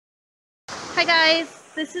Hi guys,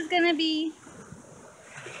 this is gonna be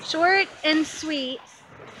short and sweet,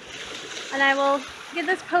 and I will get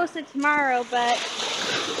this posted tomorrow, but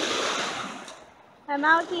I'm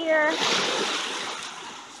out here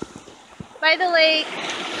by the lake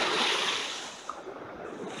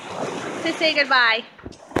to say goodbye.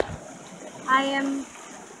 I am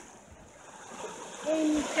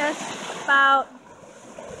in just about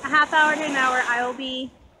a half hour to an hour. I will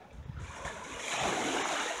be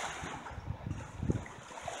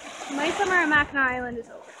my summer at Mackinac Island is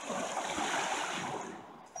over.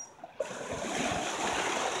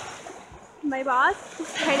 My boss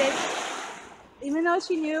decided, even though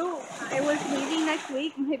she knew I was leaving next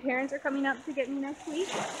week, my parents are coming up to get me next week,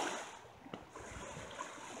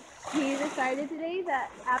 she decided today that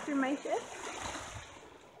after my shift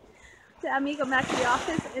to have me come back to the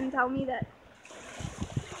office and tell me that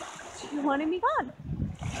she wanted me gone.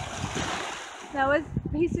 That was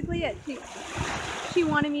basically it. She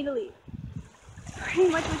wanted me to leave. Pretty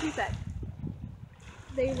much what she said.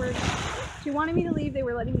 She wanted me to leave, they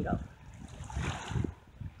were letting me go.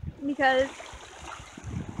 Because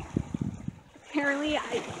apparently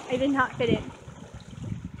I did not fit in.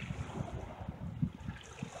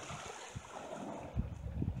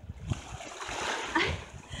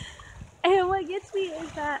 And what gets me is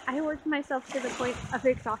that I worked myself to the point of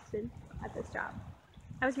exhaustion at this job.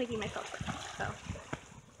 I was making myself sick. So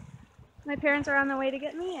my parents are on the way to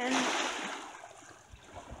get me, and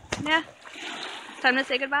yeah, it's time to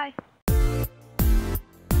say goodbye.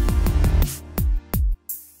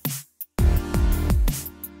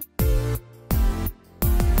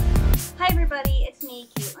 Hi everybody, it's me,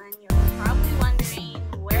 Caitlin. You're probably wondering,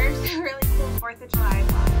 where's the really cool 4th of July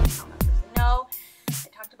vlog? No, I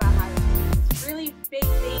talked about how this really big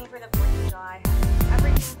thing for the 4th of July. I had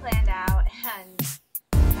everything planned out, and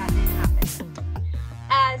that didn't happen.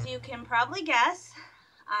 As you can probably guess,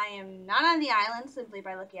 I am not on the island simply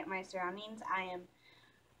by looking at my surroundings. I am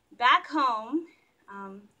back home.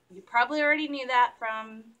 You probably already knew that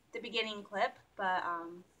from the beginning clip, but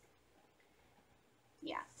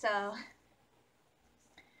yeah, so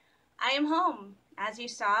I am home. As you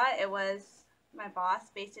saw, it was my boss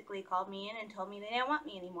basically called me in and told me they didn't want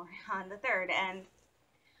me anymore on the 3rd, and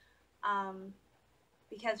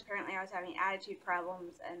because apparently I was having attitude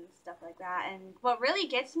problems and stuff like that. And what really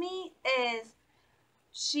gets me is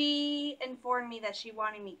she informed me that she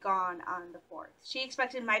wanted me gone on the 4th. She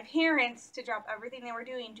expected my parents to drop everything they were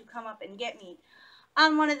doing to come up and get me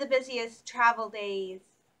on one of the busiest travel days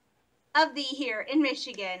of the year in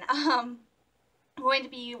Michigan. Going to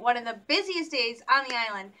be one of the busiest days on the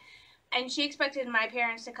island, and she expected my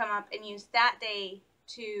parents to come up and use that day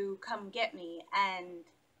to come get me. And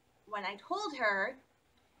when I told her,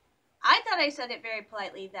 I thought I said it very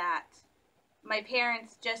politely that my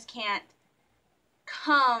parents just can't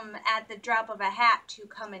come at the drop of a hat to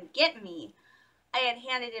come and get me. I had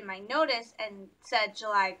handed in my notice and said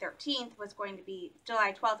July 13th was going to be,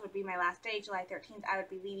 July 12th would be my last day. July 13th I would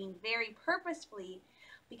be leaving very purposefully,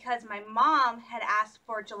 because my mom had asked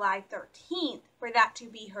for July 13th for that to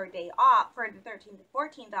be her day off, for the 13th and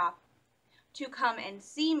 14th off, to come and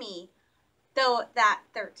see me, though that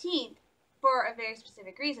 13th, for a very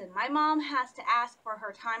specific reason. My mom has to ask for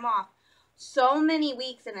her time off so many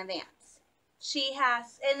weeks in advance. She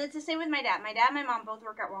has, and it's the same with my dad. My dad and my mom both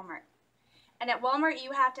work at Walmart. And at Walmart,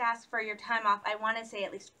 you have to ask for your time off, I want to say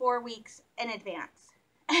at least 4 weeks in advance.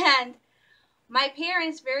 And my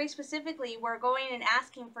parents very specifically were going and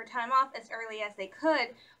asking for time off as early as they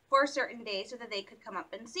could for certain days so that they could come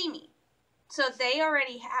up and see me. So they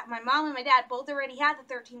already had, my mom and my dad both already had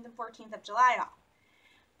the 13th and 14th of July off.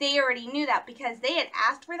 They already knew that because they had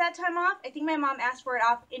asked for that time off. I think my mom asked for it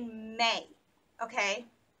off in May, okay?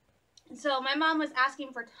 And so my mom was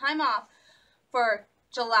asking for time off for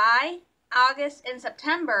July, August, and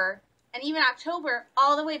September, and even October,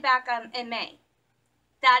 all the way back in May.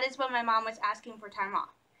 That is when my mom was asking for time off.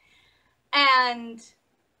 And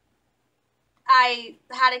I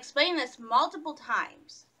had explained this multiple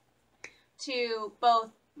times to both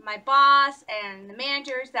my boss and the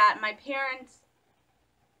managers that my parents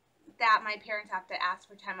have to ask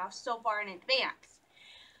for time off so far in advance.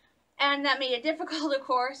 And that made it difficult, of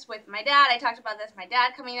course, with my dad. I talked about this, my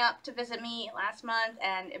dad coming up to visit me last month,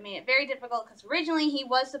 and it made it very difficult because originally he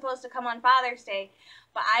was supposed to come on Father's Day,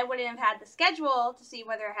 but I wouldn't have had the schedule to see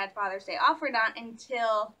whether I had Father's Day off or not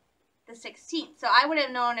until the 16th. So I would have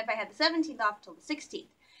known if I had the 17th off till the 16th,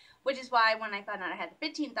 which is why when I found out I had the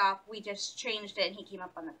 15th off, we just changed it and he came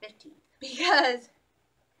up on the 15th, because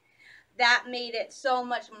that made it so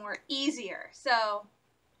much more easier. So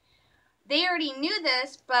they already knew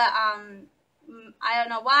this, but I don't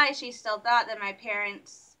know why she still thought that my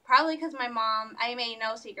parents, probably because my mom, I made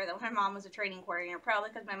no secret that my mom was a training coordinator, probably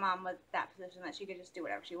because my mom was that position that she could just do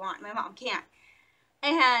whatever she wanted. My mom can't.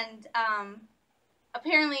 And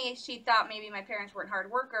apparently she thought maybe my parents weren't hard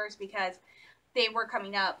workers because they were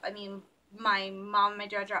coming up. I mean, my mom and my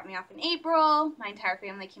dad dropped me off in April. My entire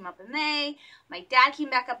family came up in May. My dad came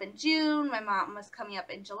back up in June. My mom was coming up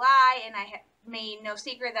in July. And I made no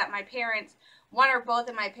secret that my parents, one or both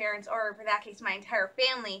of my parents, or for that case, my entire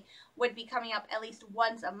family, would be coming up at least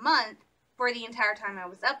once a month for the entire time I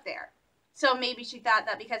was up there. So maybe she thought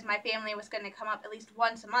that because my family was going to come up at least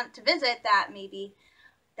once a month to visit, that maybe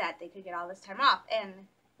that they could get all this time off. And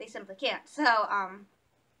they simply can't. So,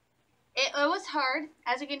 it was hard.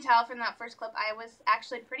 As you can tell from that first clip, I was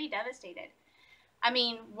actually pretty devastated. I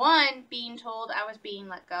mean, one, being told I was being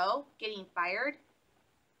let go, getting fired,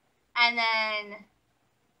 and then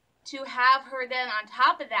to have her then on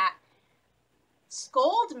top of that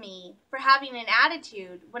scold me for having an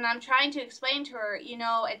attitude when I'm trying to explain to her, you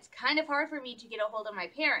know, it's kind of hard for me to get a hold of my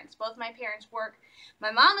parents. Both my parents work.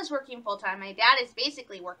 My mom is working full-time. My dad is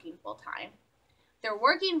basically working full-time. They're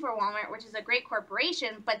working for Walmart, which is a great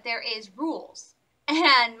corporation, but there is rules.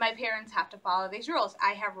 And my parents have to follow these rules.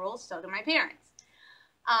 I have rules, so do my parents.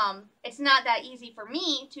 It's not that easy for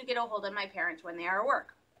me to get a hold of my parents when they are at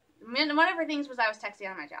work. One of her things was I was texting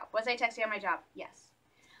on my job. Was I texting on my job? Yes.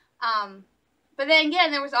 But then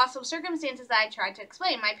again, there was also circumstances that I tried to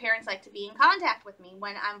explain. My parents like to be in contact with me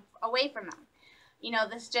when I'm away from them. You know,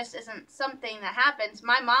 this just isn't something that happens.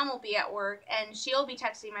 My mom will be at work, and she'll be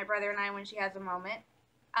texting my brother and I when she has a moment,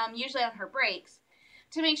 usually on her breaks,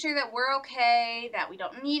 to make sure that we're okay, that we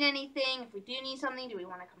don't need anything. If we do need something, do we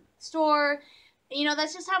want to come to the store? You know,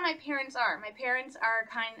 that's just how my parents are. My parents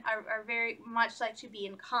are very much like to be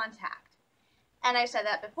in contact. And I've said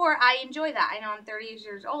that before. I enjoy that. I know I'm 30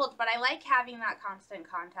 years old, but I like having that constant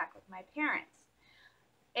contact with my parents.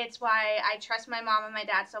 It's why I trust my mom and my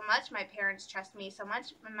dad so much. My parents trust me so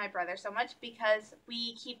much, and my brother so much, because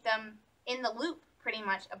we keep them in the loop pretty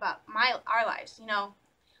much about our lives. You know,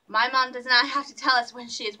 my mom does not have to tell us when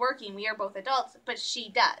she is working. We are both adults, but she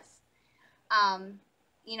does.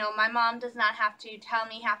 You know, my mom does not have to tell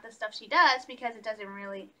me half the stuff she does because it doesn't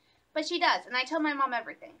really, but she does. And I tell my mom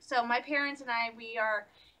everything. So my parents and I, we are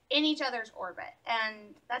in each other's orbit,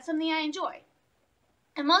 and that's something I enjoy.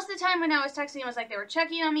 And most of the time when I was texting, it was like they were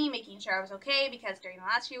checking on me, making sure I was okay, because during the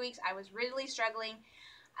last few weeks, I was really struggling.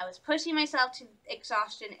 I was pushing myself to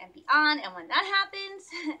exhaustion and beyond, and when that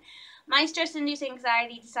happens, my stress-induced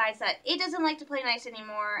anxiety decides that it doesn't like to play nice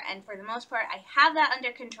anymore, and for the most part, I have that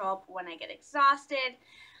under control, but when I get exhausted,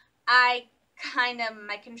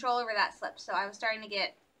 my control over that slips. So I was starting to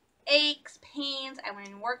get aches, pains. I went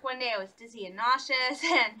in work one day, I was dizzy and nauseous,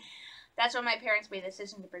 and that's when my parents made the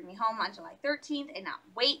decision to bring me home on July 13th and not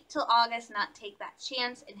wait till August, not take that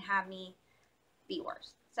chance and have me be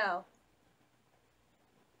worse. So,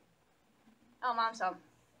 oh,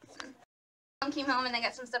 Mom came home and I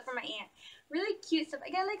got some stuff from my aunt. Really cute stuff.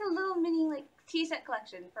 I got like a little mini like tea set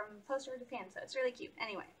collection from Poster Japan, so it's really cute.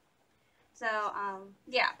 Anyway, so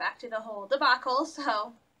yeah, back to the whole debacle.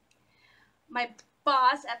 So my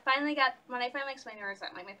boss, when I finally explained to her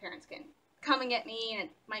that like my parents can come and get me, and it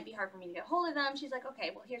might be hard for me to get a hold of them. She's like,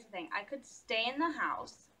 okay, well, here's the thing. I could stay in the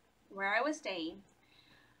house where I was staying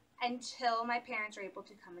until my parents are able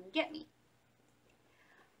to come and get me.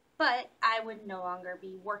 But I would no longer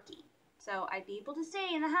be working. So I'd be able to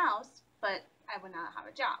stay in the house, but I would not have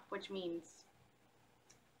a job, which means,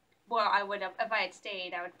 well, I would have, if I had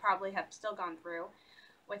stayed, I would probably have still gone through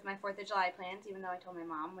with my 4th of July plans, even though I told my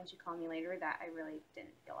mom when she called me later that I really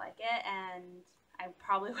didn't feel like it, and I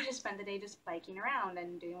probably would have spent the day just biking around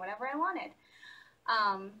and doing whatever I wanted.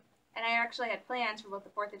 And I actually had plans for both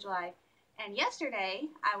the 4th of July and yesterday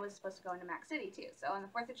I was supposed to go into Mac City too. So on the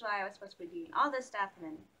 4th of July I was supposed to be doing all this stuff,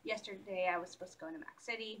 and then yesterday I was supposed to go into Mac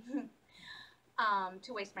City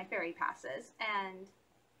to waste my ferry passes. And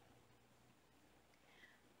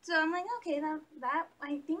so I'm like, okay, that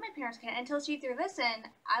I think my parents can. Until she threw this in,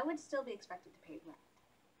 I would still be expected to pay rent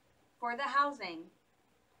for the housing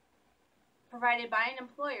provided by an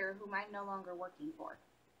employer whom I'm no longer working for.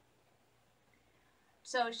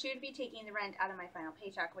 So she would be taking the rent out of my final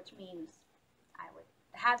paycheck, which means I would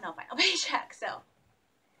have no final paycheck. So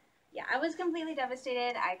yeah, I was completely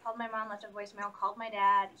devastated. I called my mom, left a voicemail, called my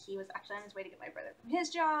dad. He was actually on his way to get my brother from his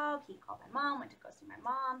job. He called my mom, went to go see my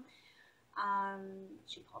mom.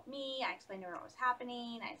 She called me. I explained to her what was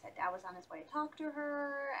happening. I said Dad was on his way to talk to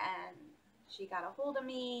her, and she got a hold of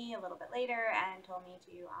me a little bit later and told me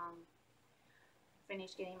to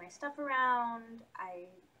finish getting my stuff around.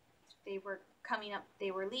 They were coming up,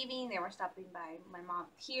 they were leaving. They were stopping by my mom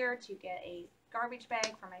here to get a garbage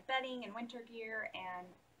bag for my bedding and winter gear, and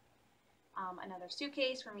another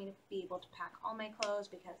suitcase for me to be able to pack all my clothes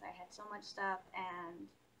because I had so much stuff, and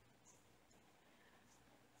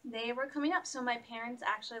they were coming up. So my parents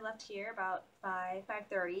actually left here about by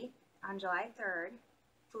 5:30 on July 3rd,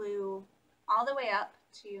 flew all the way up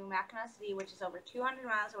to Mackinac City, which is over 200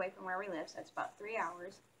 miles away from where we live, so it's about 3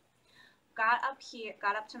 hours. Got up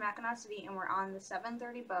to Mackinac City, and we're on the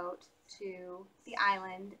 7:30 boat to the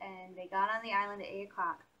island, and they got on the island at 8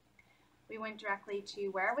 o'clock. We went directly to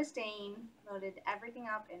where I was staying, loaded everything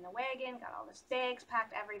up in the wagon, got all the bags,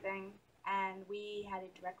 packed everything, and we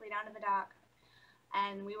headed directly down to the dock.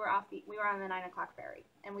 And we were on the 9 o'clock ferry,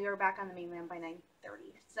 and we were back on the mainland by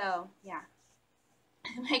 9:30. So yeah,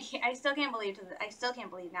 I still can't believe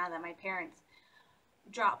now that my parents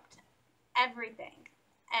dropped everything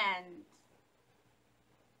and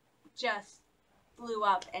just flew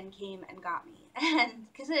up and came and got me, and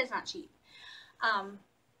because it is not cheap.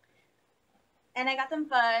 And I got them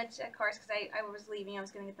fudge, of course, because I was leaving. I was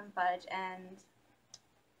going to get them fudge, and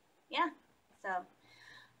yeah, so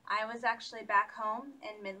I was actually back home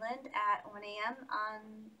in Midland at 1 a.m.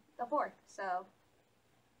 on the 4th, so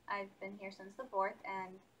I've been here since the 4th,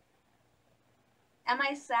 and am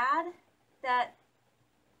I sad that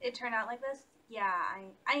it turned out like this? Yeah,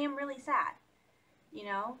 I am really sad, you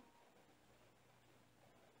know?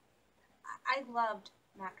 I loved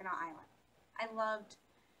Mackinac Island.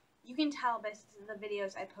 You can tell by the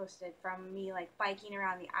videos I posted from me like biking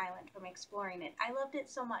around the island, from exploring it. I loved it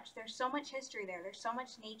so much. There's so much history there. There's so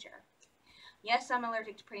much nature. Yes, I'm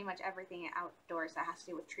allergic to pretty much everything outdoors that has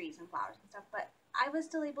to do with trees and flowers and stuff, but I was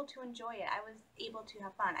still able to enjoy it. I was able to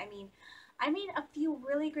have fun. I mean, I made a few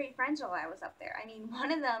really great friends while I was up there. I mean,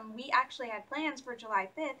 one of them, we actually had plans for July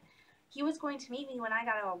 5th. He was going to meet me when I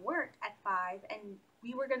got out of work at 5, and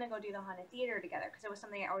we were going to go do the Haunted Theater together because it was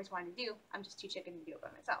something I always wanted to do. I'm just too chicken to do it by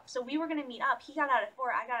myself. So we were going to meet up. He got out at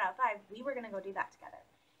 4, I got out at 5. We were going to go do that together.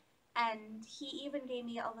 And he even gave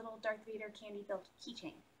me a little Darth Vader candy-filled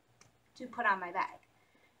keychain to put on my bag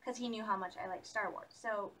because he knew how much I liked Star Wars.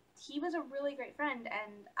 So he was a really great friend,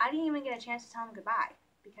 and I didn't even get a chance to tell him goodbye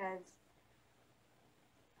because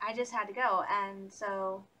I just had to go. And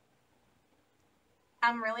so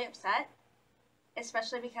I'm really upset,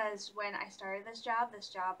 especially because when I started this job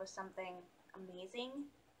was something amazing.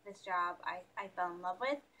 This job I fell in love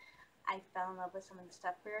with. I fell in love with some of the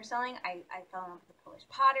stuff we were selling. I fell in love with the Polish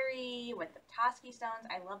pottery, with the Petoskey stones.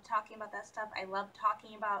 I love talking about that stuff. I love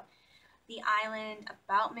talking about the island,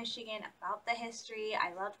 about Michigan, about the history.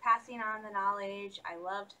 I loved passing on the knowledge. I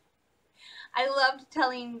loved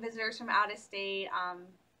telling visitors from out of state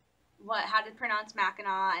how to pronounce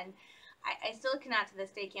Mackinac, and I still cannot to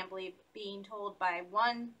this day can't believe being told by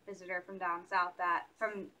one visitor from down south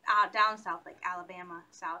like Alabama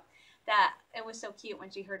south, that it was so cute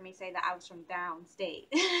when she heard me say that I was from downstate.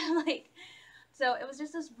 So it was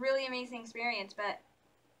just this really amazing experience, but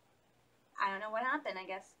I don't know what happened. I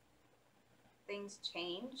guess things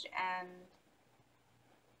change, and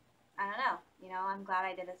I don't know. You know, I'm glad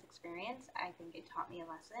I did this experience. I think it taught me a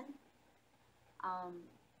lesson.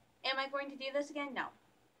 Am I going to do this again? No.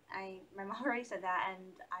 My mom already said that,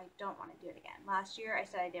 and I don't want to do it again. Last year, I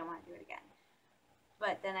said I didn't want to do it again.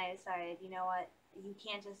 But then I decided, you know what? You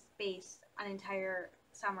can't just base an entire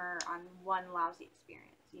summer on one lousy experience.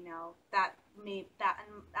 You know,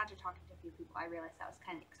 and after talking to a few people, I realized that was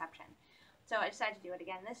kind of an exception. So I decided to do it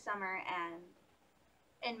again this summer, and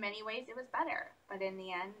in many ways, it was better. But in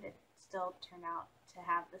the end, it still turned out to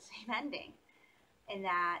have the same ending, in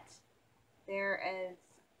that there is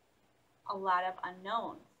a lot of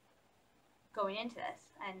unknowns going into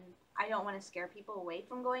this, and I don't want to scare people away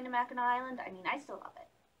from going to Mackinac Island. I mean, I still love it.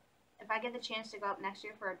 If I get the chance to go up next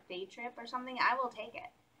year for a day trip or something, I will take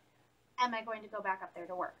it. Am I going to go back up there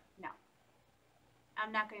to work? No.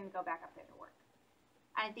 I'm not going to go back up there to work.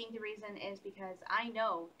 I think the reason is because I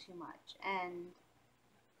know too much, and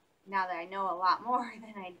now that I know a lot more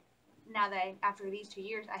after these 2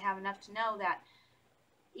 years, I have enough to know that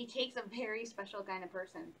it takes a very special kind of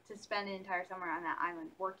person to spend an entire summer on that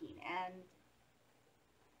island working, and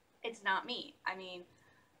it's not me. I mean,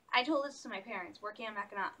 I told this to my parents. Working on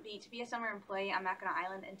Mackinac, to be a summer employee on Mackinac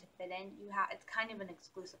Island and to fit in, it's kind of an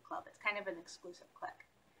exclusive club. It's kind of an exclusive clique.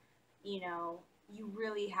 You know, you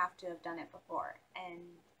really have to have done it before. And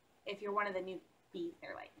if you're one of the newbies,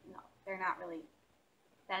 they're like, no, they're not really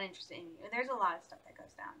that interested in you. And there's a lot of stuff that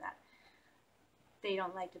goes down that they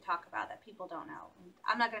don't like to talk about, that people don't know. And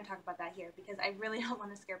I'm not going to talk about that here because I really don't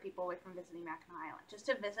want to scare people away from visiting Mackinac Island. Just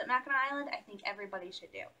to visit Mackinac Island, I think everybody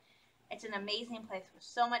should do. It's an amazing place with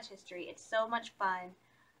so much history. It's so much fun.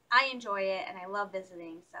 I enjoy it, and I love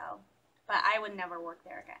visiting, so, but I would never work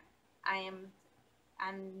there again.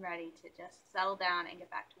 I'm ready to just settle down and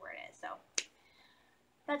get back to where it is, so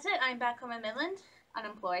that's it. I'm back home in Midland,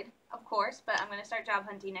 unemployed, of course, but I'm going to start job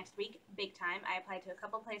hunting next week, big time. I applied to a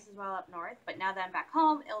couple places while up north, but now that I'm back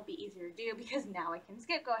home, it'll be easier to do because now I can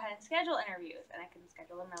go ahead and schedule interviews, and I can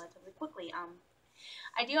schedule them relatively quickly.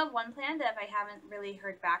 I do have one plan that if I haven't really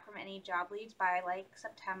heard back from any job leads by like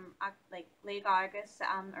September, like late August,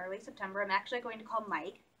 early September, I'm actually going to call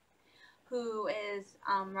Mike, who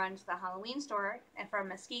runs the Halloween store, and from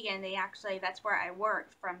Muskegon. That's where I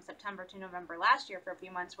worked from September to November last year for a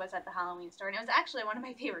few months, was at the Halloween store, and it was actually one of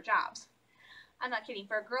my favorite jobs. I'm not kidding.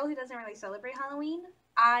 For a girl who doesn't really celebrate Halloween,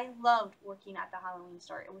 I loved working at the Halloween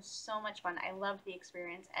store. It was so much fun. I loved the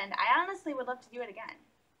experience, and I honestly would love to do it again.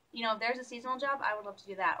 You know, if there's a seasonal job, I would love to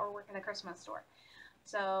do that, or work in a Christmas store.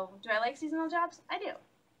 So, do I like seasonal jobs? I do.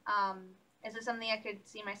 Is it something I could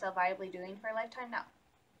see myself viably doing for a lifetime? No.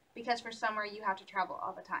 Because for summer, you have to travel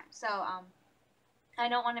all the time. So, I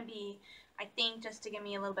don't want to be, I think, just to give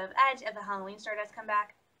me a little bit of edge, if the Halloween store does come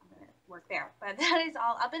back, I'm going to work there. But that is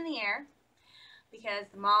all up in the air, because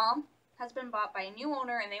the mall has been bought by a new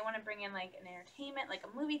owner, and they want to bring in, like, an entertainment, like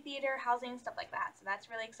a movie theater, housing, stuff like that. So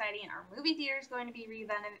that's really exciting. Our movie theater is going to be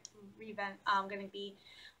going to be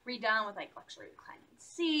redone with, like, luxury reclining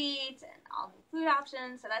seats and all new food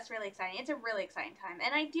options. So that's really exciting. It's a really exciting time.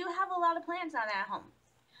 And I do have a lot of plans on at home.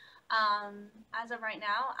 As of right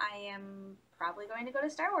now, I am probably going to go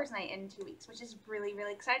to Star Wars night in 2 weeks, which is really,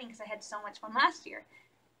 really exciting because I had so much fun last year.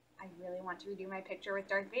 I really want to redo my picture with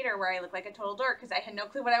Darth Vader where I look like a total dork because I had no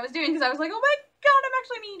clue what I was doing because I was like, oh my god, I'm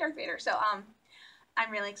actually meeting Darth Vader. So,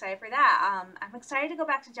 I'm really excited for that. I'm excited to go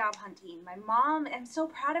back to job hunting. My mom, I'm so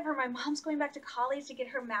proud of her. My mom's going back to college to get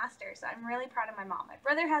her master's, so I'm really proud of my mom. My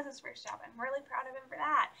brother has his first job. I'm really proud of him for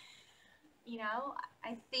that. You know,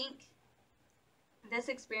 I think this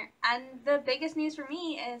experience, and the biggest news for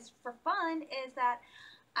me is for fun, is that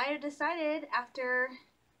I decided after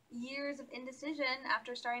years of indecision,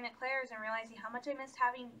 after starting at Claire's and realizing how much I missed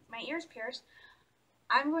having my ears pierced,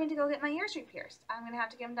 I'm going to go get my ears re-pierced. I'm going to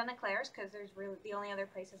have to get them done at Claire's because there's really, the only other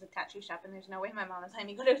place is a tattoo shop, and there's no way my mom is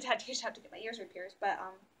letting me go to a tattoo shop to get my ears re-pierced. But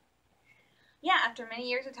yeah, after many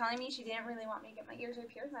years of telling me she didn't really want me to get my ears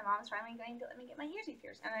re-pierced, my mom is finally going to let me get my ears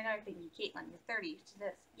re-pierced. And I know you're thinking, Caitlin, you're 30 to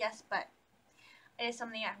this. Yes, but it is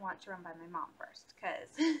something I want to run by my mom first,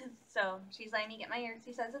 because so she's letting me get my ears.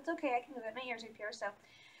 She says it's okay, I can go get my ears re-pierced. So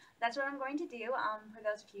that's what I'm going to do. For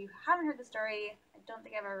those of you who haven't heard the story, I don't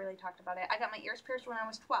think I've ever really talked about it. I got my ears pierced when I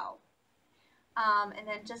was 12. And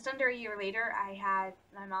then just under a year later,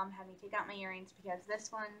 my mom had me take out my earrings because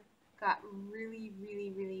this one got really,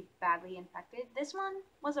 really, really badly infected. This one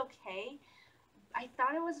was okay. I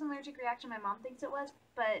thought it was an allergic reaction. My mom thinks it was,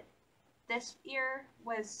 but this ear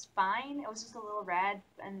was fine. It was just a little red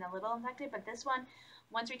and a little infected, but this one,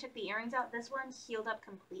 once we took the earrings out, this one healed up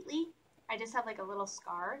completely. I just have like a little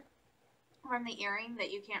scar from the earring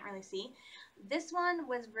that you can't really see. This one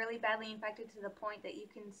was really badly infected to the point that you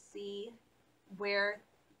can see where,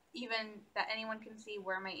 even that anyone can see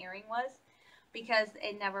where my earring was, because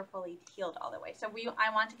it never fully healed all the way. So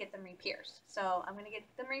I want to get them re-pierced. So I'm going to get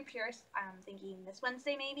them re-pierced. I'm thinking this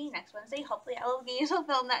Wednesday maybe, next Wednesday. Hopefully I will be able to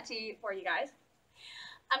film that for you guys.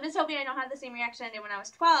 I'm just hoping I don't have the same reaction I did when I was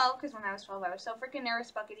 12, because when I was 12 I was so freaking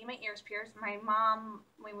nervous about getting my ears pierced. My mom,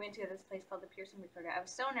 we went to this place called the Piercing Victoria. I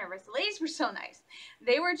was so nervous. The ladies were so nice.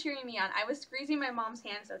 They were cheering me on. I was squeezing my mom's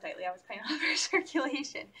hand so tightly I was cutting off her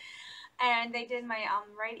circulation. And they did my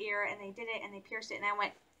right ear, and they did it, and they pierced it, and I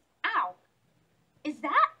went, ow, is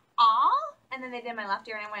that all? And then they did my left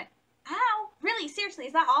ear, and I went, ow, really, seriously,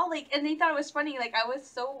 is that all? Like, and they thought it was funny. Like, I was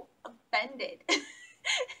so offended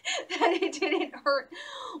that it didn't hurt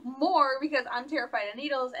more because I'm terrified of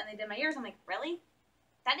needles, and they did my ears. I'm like, really?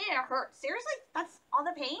 That didn't hurt? Seriously? That's all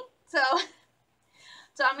the pain? So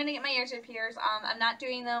I'm going to get my ears pierced. I'm not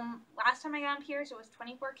doing them. Last time I got them pierced, it was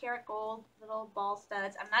 24 karat gold, little ball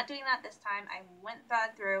studs. I'm not doing that this time. I went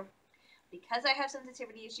that through. Because I have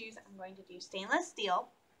sensitivity issues, I'm going to do stainless steel.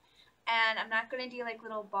 And I'm not going to do like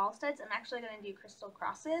little ball studs. I'm actually going to do crystal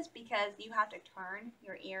crosses because you have to turn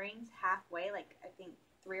your earrings halfway, like I think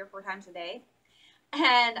 3 or 4 times a day.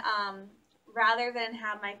 And rather than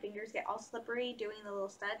have my fingers get all slippery doing the little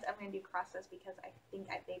studs, I'm going to do crosses because I think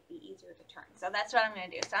they'd be easier to turn. So that's what I'm going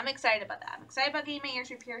to do. So I'm excited about that. I'm excited about getting my ears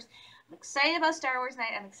re-pierced. I'm excited about Star Wars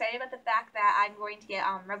night. I'm excited about the fact that I'm going to get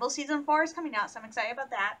Rebel Season 4 is coming out, so I'm excited about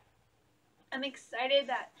that. I'm excited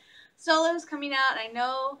that Solo's coming out. I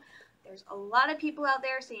know there's a lot of people out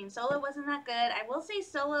there saying Solo wasn't that good. I will say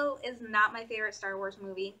Solo is not my favorite Star Wars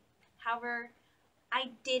movie. However, I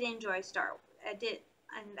did enjoy Star Wars. I did,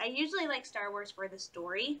 and I usually like Star Wars for the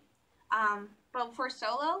story. But for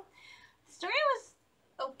Solo, the story was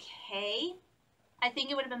okay. I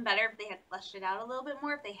think it would have been better if they had fleshed it out a little bit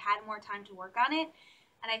more, if they had more time to work on it.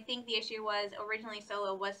 And I think the issue was originally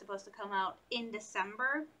Solo was supposed to come out in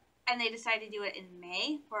December, and they decided to do it in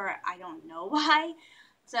May, for I don't know why.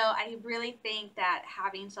 So I really think that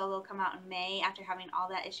having Solo come out in May after having all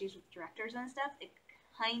that issues with directors and stuff,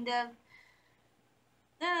 kind of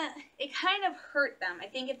it kind of hurt them. I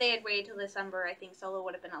think if they had waited till December, I think Solo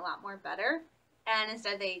would have been a lot more better. And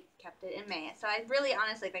instead they kept it in May. So I really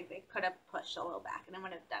honestly think they could have pushed Solo back and it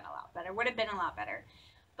would have done a lot better. Would have been a lot better.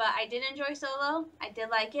 But I did enjoy Solo. I did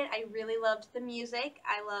like it. I really loved the music.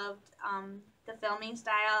 I loved the filming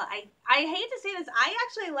style. I hate to say this. I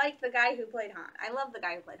actually liked the guy who played Han. I love the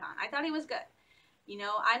guy who played Han. I thought he was good. You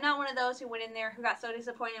know, I'm not one of those who went in there who got so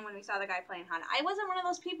disappointed when we saw the guy playing Han. I wasn't one of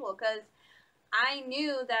those people because I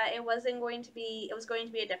knew that it was going to be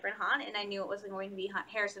a different Han, and I knew it wasn't going to be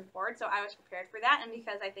Harrison Ford, so I was prepared for that, and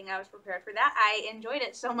because I think I was prepared for that, I enjoyed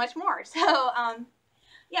it so much more. So,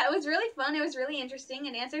 yeah, it was really fun. It was really interesting.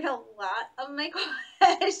 It answered a lot of my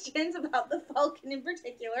questions about the Falcon in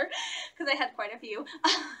particular, because I had quite a few.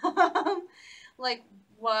 Like,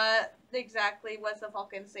 what exactly was the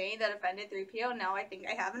Falcon saying that offended 3PO? Now I think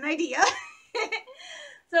I have an idea.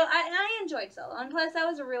 So I enjoyed Solo, and plus that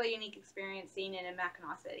was a really unique experience seeing it in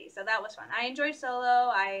Mackinac City. So that was fun. I enjoyed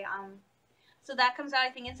Solo. So that comes out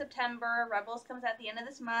I think in September. Rebels comes out at the end of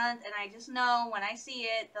this month, and I just know when I see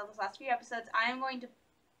it, those last few episodes, I'm going to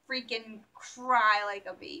freaking cry like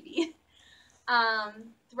a baby.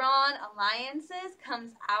 Thrawn Alliances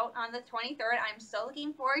comes out on the 23rd. I'm so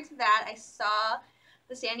looking forward to that. I saw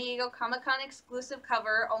the San Diego Comic-Con exclusive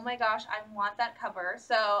cover. Oh my gosh, I want that cover.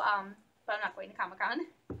 So, but I'm not going to Comic-Con.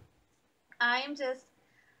 I'm just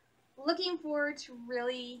looking forward to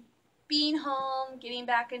really being home, getting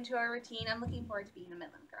back into our routine. I'm looking forward to being a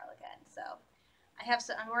Midland girl again. So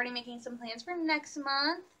I'm already making some plans for next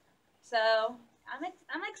month. So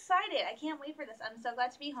I'm excited. I can't wait for this. I'm so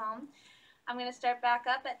glad to be home. I'm going to start back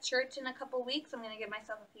up at church in a couple weeks. I'm going to give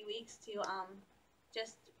myself a few weeks to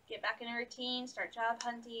just get back in a routine, start job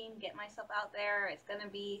hunting, get myself out there.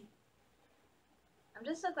 I'm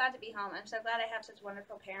just so glad to be home. I'm so glad I have such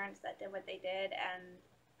wonderful parents that did what they did, and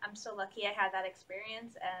I'm so lucky I had that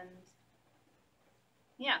experience. And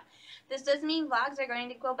yeah, this does mean vlogs are going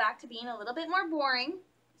to go back to being a little bit more boring,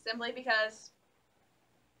 simply because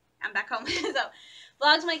I'm back home. So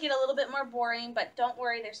vlogs might get a little bit more boring, but don't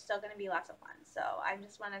worry, there's still going to be lots of fun. So I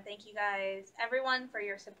just want to thank you guys, everyone, for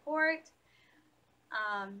your support.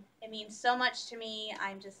 It means so much to me.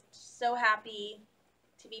 I'm just so happy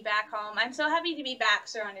to be back home. I'm so happy to be back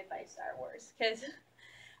surrounded by Star Wars, because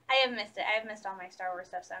I have missed it. I have missed all my Star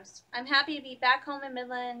Wars stuff, so I'm happy to be back home in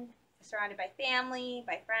Midland, surrounded by family,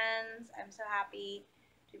 by friends. I'm so happy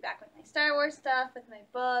to be back with my Star Wars stuff, with my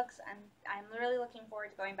books. I'm really looking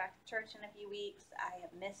forward to going back to church in a few weeks. I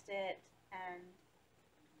have missed it, and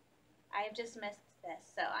I have just missed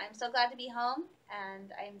this. So I'm so glad to be home,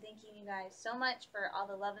 and I'm thanking you guys so much for all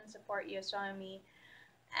the love and support you have shown me.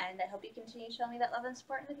 And I hope you continue to show me that love and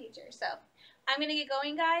support in the future. So I'm going to get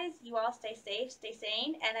going, guys. You all stay safe, stay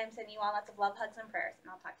sane, and I'm sending you all lots of love, hugs, and prayers. And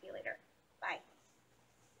I'll talk to you later. Bye.